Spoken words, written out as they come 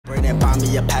and buy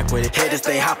me a pack with it. Haters,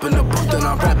 they hop in the booth and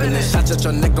I'm rapping it. Shots at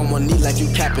your neck on one knee like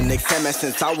you capping it. Sandman,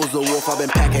 since I was a wolf, I've been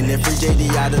packing it. Free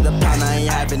JD out of the pound, I ain't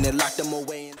having it. Lock them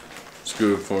away. It's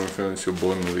good, foreign fans. It's your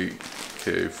boy Malik,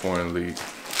 aka Foreignleek.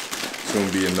 It's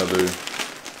gonna be another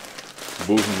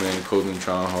Boohooman clothing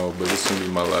try haul, but it's gonna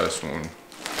be my last one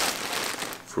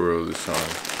for real this time.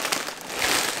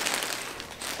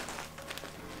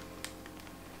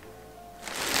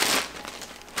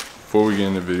 Before we get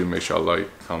in the video, make sure y'all like,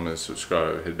 comment,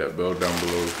 subscribe, hit that bell down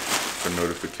below for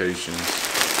notifications.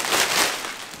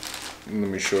 Let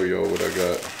me show y'all what I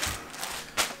got.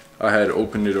 I had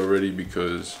opened it already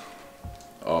because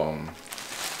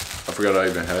I forgot I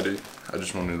even had it. I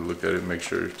just wanted to look at it, make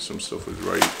sure some stuff was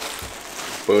right.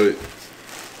 But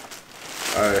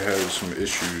I had some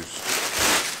issues.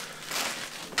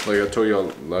 Like I told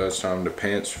y'all last time, the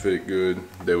pants fit good.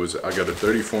 I got a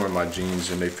 34 in my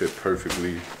jeans and they fit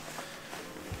perfectly.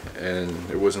 And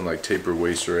it wasn't like taper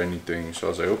waist or anything. So I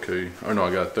was like, okay. Oh no,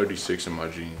 I got 36 in my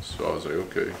jeans. So I was like,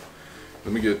 okay,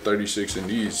 let me get 36 in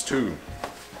these too.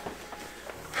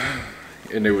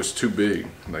 And it was too big,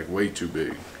 like way too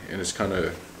big. And it's kind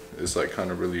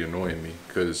of really annoying me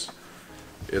because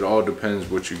it all depends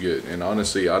what you get. And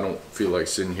honestly, I don't feel like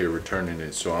sitting here returning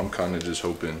it. So I'm kind of just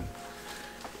hoping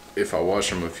if I wash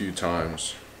them a few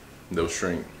times, they'll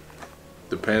shrink.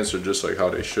 The pants are just like how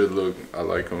they should look. I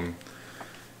like them.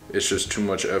 It's just too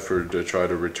much effort to try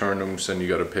to return them. So then you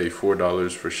got to pay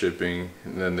 $4 for shipping,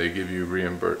 and then they give you a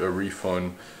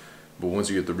refund. But once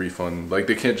you get the refund, like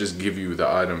they can't just give you the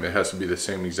item. It has to be the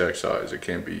same exact size. It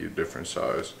can't be a different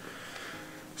size.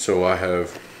 So I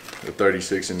have a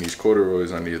 36 in these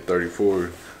corduroys. I need a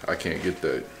 34. I can't get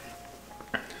that.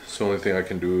 So the only thing I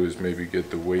can do is maybe get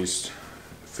the waist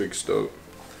fixed up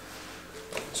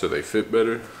so they fit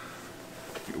better.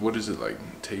 What is it, like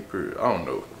taper? I don't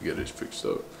know. Get it fixed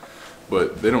up,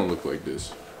 but they don't look like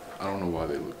this. I don't know why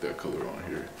they look that color on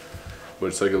here, but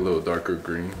it's like a little darker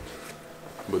green.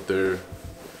 But they're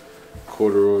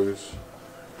corduroys.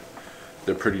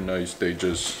 They're pretty nice. They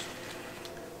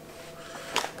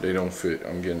don't fit.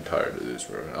 I'm getting tired of this,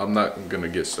 bro. I'm not gonna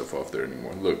get stuff off there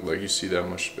anymore. Look, like you see that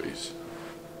much space.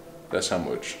 That's how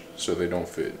much. So they don't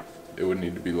fit. It would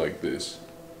need to be like this.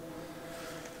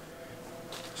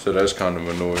 So that's kind of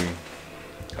annoying.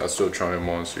 I'll still try them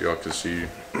on so y'all can see.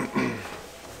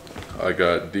 I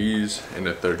got these in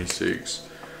a 36.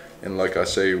 And like I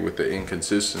say, with the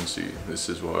inconsistency, this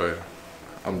is why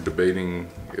I'm debating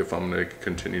if I'm gonna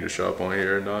continue to shop on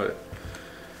here or not.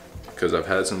 Because I've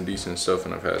had some decent stuff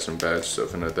and I've had some bad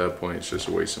stuff, and at that point it's just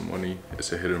a waste of money.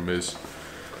 It's a hit or miss.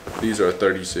 These are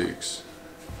 36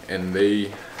 and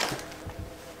they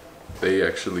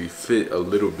actually fit a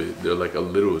little bit. They're like a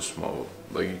little small,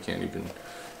 like you can't even,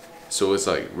 so it's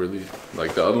like really,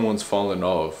 like the other ones falling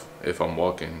off if I'm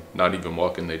walking, not even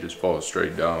walking, they just fall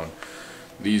straight down.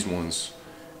 These ones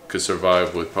could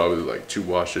survive with probably like 2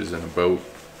 washes and a belt.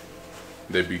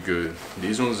 They'd be good.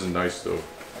 These ones are nice though.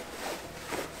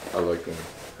 I like them.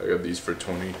 I got these for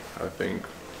 20, I think.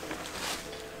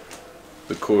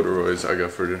 The corduroys I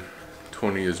got for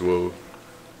 20 as well.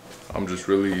 I'm just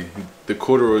really, the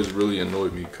corduroys really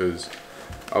annoyed me because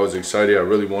I was excited. I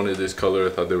really wanted this color. I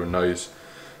thought they were nice,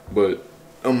 but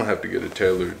I'm gonna have to get it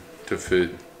tailored to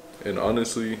fit. And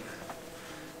honestly,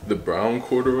 the brown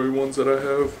corduroy ones that I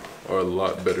have are a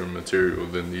lot better material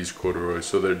than these corduroys,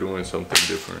 so they're doing something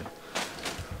different.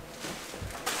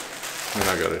 And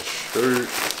I got a shirt,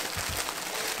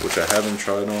 which I haven't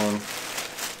tried on.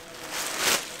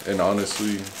 And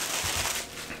honestly,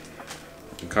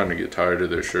 I kind of get tired of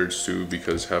their shirts too,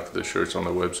 because half of the shirts on the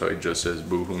website just says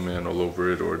Boohooman all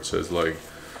over it, or it says like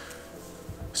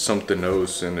something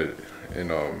else in it in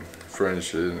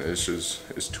French, and it's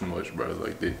too much, bro.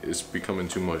 Like it's becoming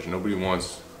too much. Nobody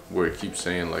wants where it keeps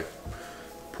saying like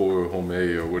pour home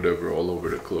or whatever all over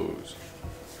the clothes.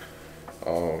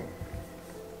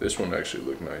 This one actually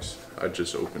looked nice. I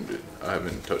just opened it. I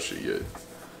haven't touched it yet.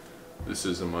 This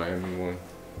is a Miami one.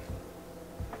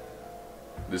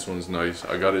 This one's nice.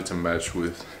 I got it to match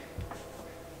with,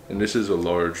 and this is a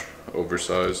large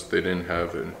oversized. They didn't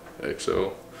have an XL,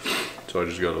 so I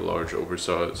just got a large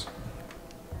oversized.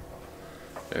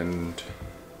 And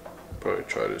probably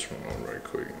try this one on right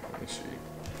quick. Let me see.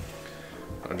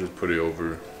 I just put it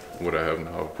over what I have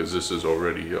now because this is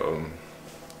already a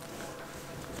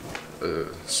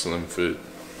slim fit.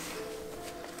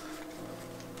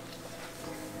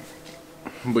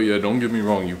 But yeah, don't get me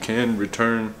wrong, you can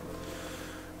return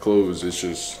clothes. It's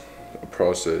just a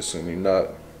process, and you're not,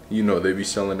 you know, they be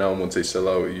selling out. Once they sell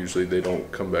out, usually they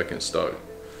don't come back in stock.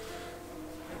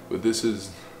 But this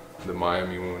is the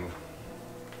Miami one.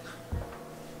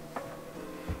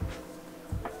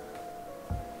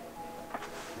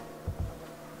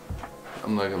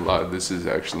 I'm not gonna lie, this is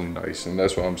actually nice, and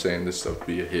that's why I'm saying this stuff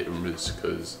be a hit or miss,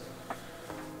 because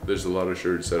there's a lot of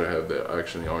shirts that I have that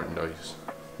actually aren't nice,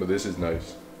 but this is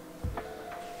nice.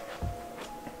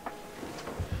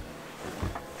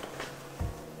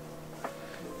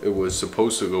 It was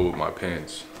supposed to go with my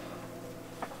pants,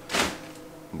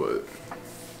 but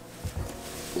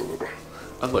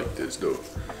I like this though.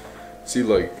 See,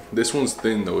 like, this one's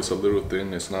thin though. It's a little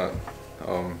thin. It's not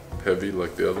heavy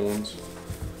like the other ones.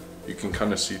 You can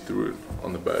kind of see through it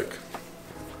on the back.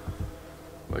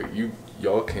 Like,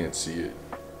 y'all can't see it,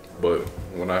 but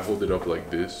when I hold it up like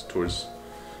this towards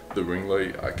the ring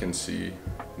light, I can see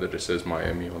that it says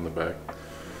Miami on the back.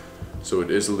 So it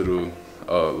is a little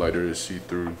lighter to see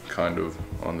through, kind of,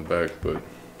 on the back, but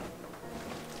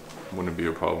wouldn't be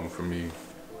a problem for me.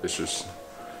 It's just,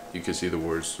 you can see the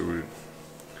words through it.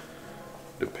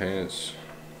 The pants,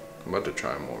 I'm about to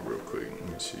try them on real quick. Let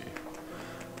me see.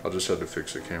 I'll just have to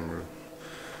fix the camera.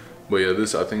 But yeah,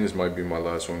 I think this might be my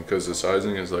last one, because the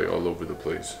sizing is like all over the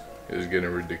place. It's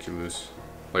getting ridiculous.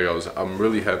 Like, I'm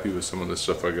really happy with some of the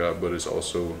stuff I got, but it's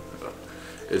also,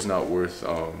 it's not worth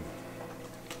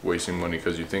wasting money,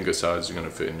 because you think a size is gonna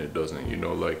fit and it doesn't. You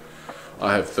know, like,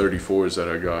 I have 34s that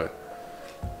I got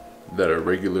that are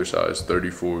regular size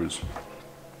 34s.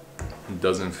 It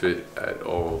doesn't fit at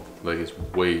all. Like, it's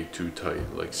way too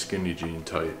tight, like skinny jean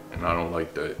tight, and I don't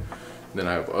like that. Then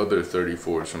I have other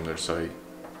 34s from their site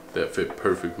that fit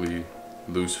perfectly,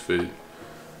 loose fit,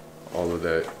 all of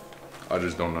that. I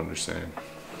just don't understand.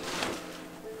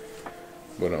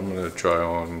 But I'm gonna try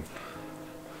on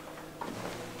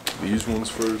these ones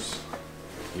first.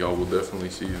 Y'all will definitely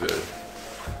see that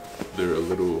they're a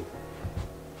little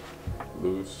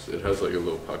loose. It has like a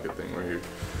little pocket thing right here,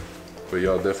 but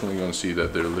y'all definitely gonna see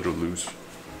that they're a little loose.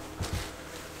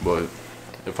 But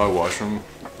if I wash them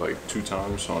like 2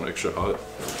 times on extra hot,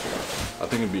 I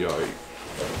think it'd be alright.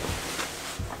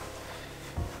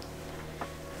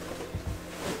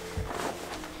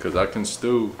 Cause I can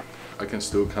still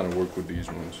kind of work with these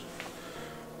ones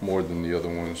more than the other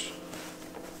ones,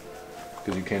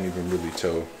 because you can't even really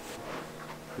tell.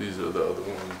 These are the other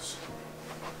ones.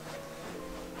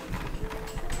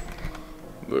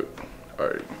 Look,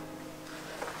 alright.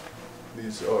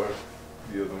 These are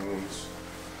the other ones.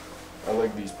 I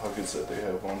like these pockets that they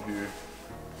have on here.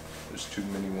 There's 2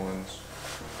 mini ones.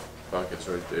 Pockets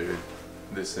right there.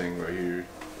 This thing right here.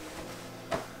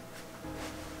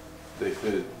 They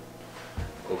fit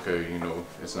okay, you know,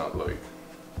 it's not like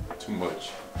too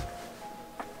much.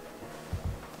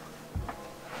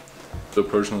 So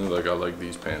personally, like, I like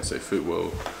these pants. They fit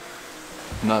well,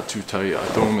 not too tight. I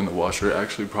throw them in the washer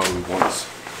actually probably once.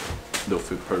 They'll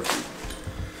fit perfect.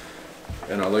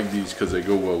 And I like these because they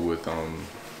go well with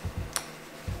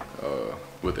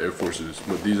Air Forces.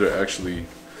 But these are actually,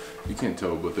 you can't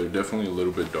tell, but they're definitely a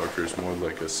little bit darker. It's more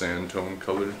like a sand tone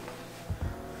color.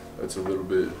 That's a little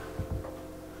bit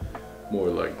more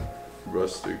like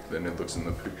rustic than it looks in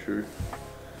the picture,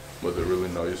 but they're really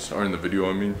nice, or in the video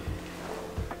I mean.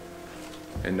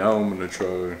 And now I'm gonna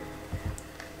try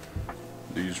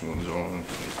these ones on.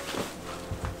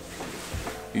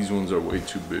 These ones are way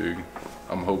too big.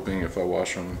 I'm hoping if I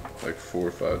wash them like 4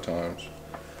 or 5 times,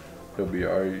 they'll be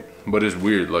alright. But it's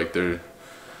weird, like, I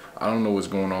don't know what's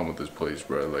going on with this place,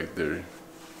 bro. Like, they're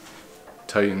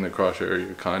tight in the crotch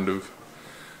area, kind of,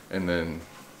 and then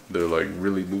they're like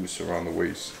really loose around the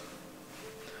waist.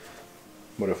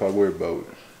 But if I wear a belt,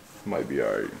 it might be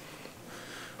alright.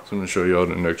 So I'm gonna show y'all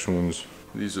the next ones.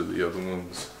 These are the other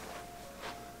ones.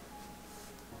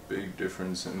 Big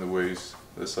difference in the waist.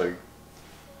 That's like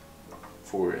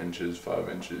 4 inches, 5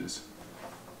 inches.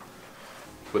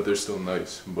 But they're still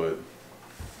nice, but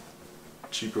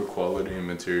cheaper quality and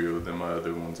material than my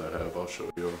other ones I have. I'll show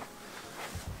y'all.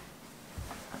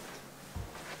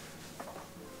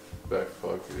 Back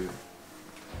pocket.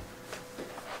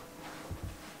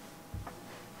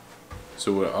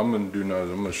 So what I'm gonna do now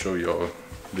is I'm gonna show y'all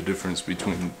the difference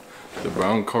between the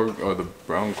brown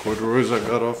corduroys I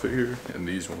got off of here and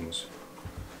these ones.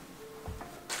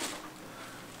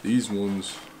 These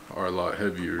ones are a lot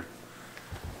heavier,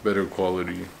 better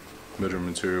quality, better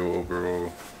material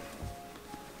overall,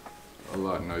 a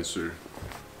lot nicer.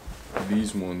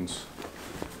 These ones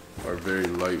are very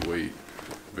lightweight,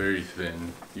 very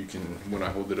thin. You can, when I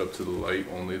hold it up to the light,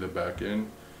 only the back end,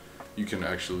 you can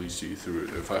actually see through it.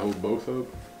 If I hold both up,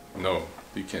 no,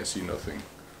 you can't see nothing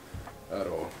at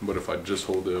all. But if I just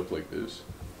hold it up like this,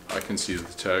 I can see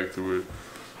the tag through it.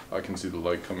 I can see the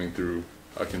light coming through.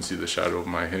 I can see the shadow of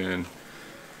my hand.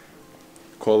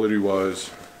 Quality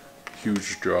wise,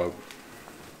 huge drop.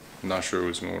 Not sure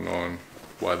what's going on,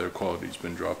 why their quality's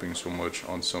been dropping so much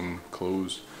on some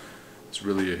clothes it's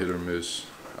really a hit or miss.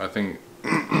 I think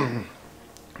I'm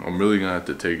really gonna have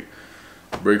to take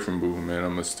a break from Boohooman.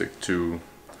 I'm gonna stick to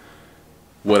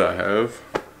what I have.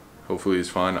 Hopefully it's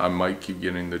fine. I might keep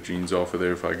getting the jeans off of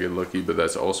there if I get lucky, but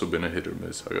that's also been a hit or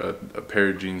miss. I got a pair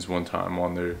of jeans one time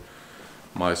on there,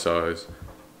 my size,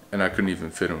 and I couldn't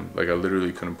even fit them. Like, I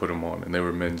literally couldn't put them on, and they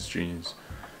were men's jeans.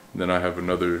 And then I have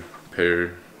another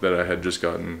pair that I had just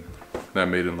gotten that I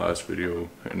made in the last video,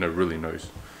 and they're really nice.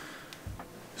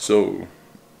 So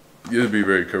you have to be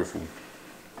very careful.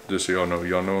 Just so y'all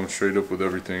know I'm straight up with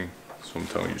everything, so I'm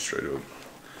telling you straight up.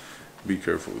 Be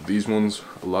careful. These ones,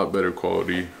 a lot better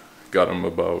quality. Got them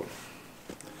about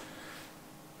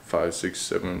 5, 6,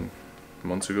 7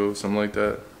 months ago, something like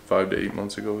that. 5 to 8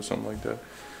 months ago, something like that.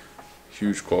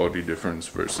 Huge quality difference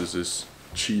versus this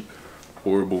cheap,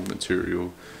 horrible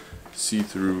material.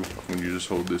 See-through when you just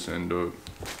hold this end up.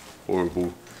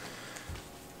 Horrible.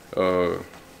 So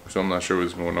I'm not sure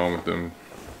what's going on with them.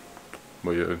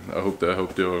 But yeah, I hope that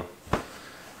helped y'all.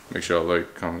 Make sure y'all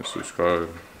like, comment, subscribe.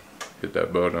 Hit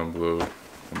that bell down below.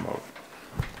 I'm out.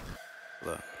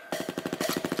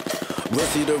 We'll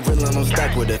see the real and I'm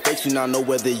stacked with it. Fakes you not know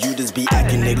whether you just be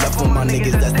acting. They left for my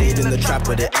niggas that stayed in the trap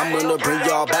with it. I'm gonna bring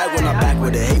y'all back when I'm back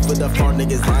with it. Hate for the front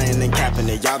niggas lying and capping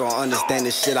it. Y'all don't understand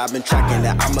this shit, I've been tracking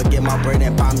that. I'ma get my bread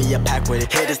and buy me a pack with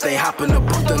it. Haters, they hop in the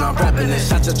booth and I'm rapping it.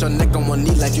 Shots at your neck on one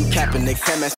knee like you capping it.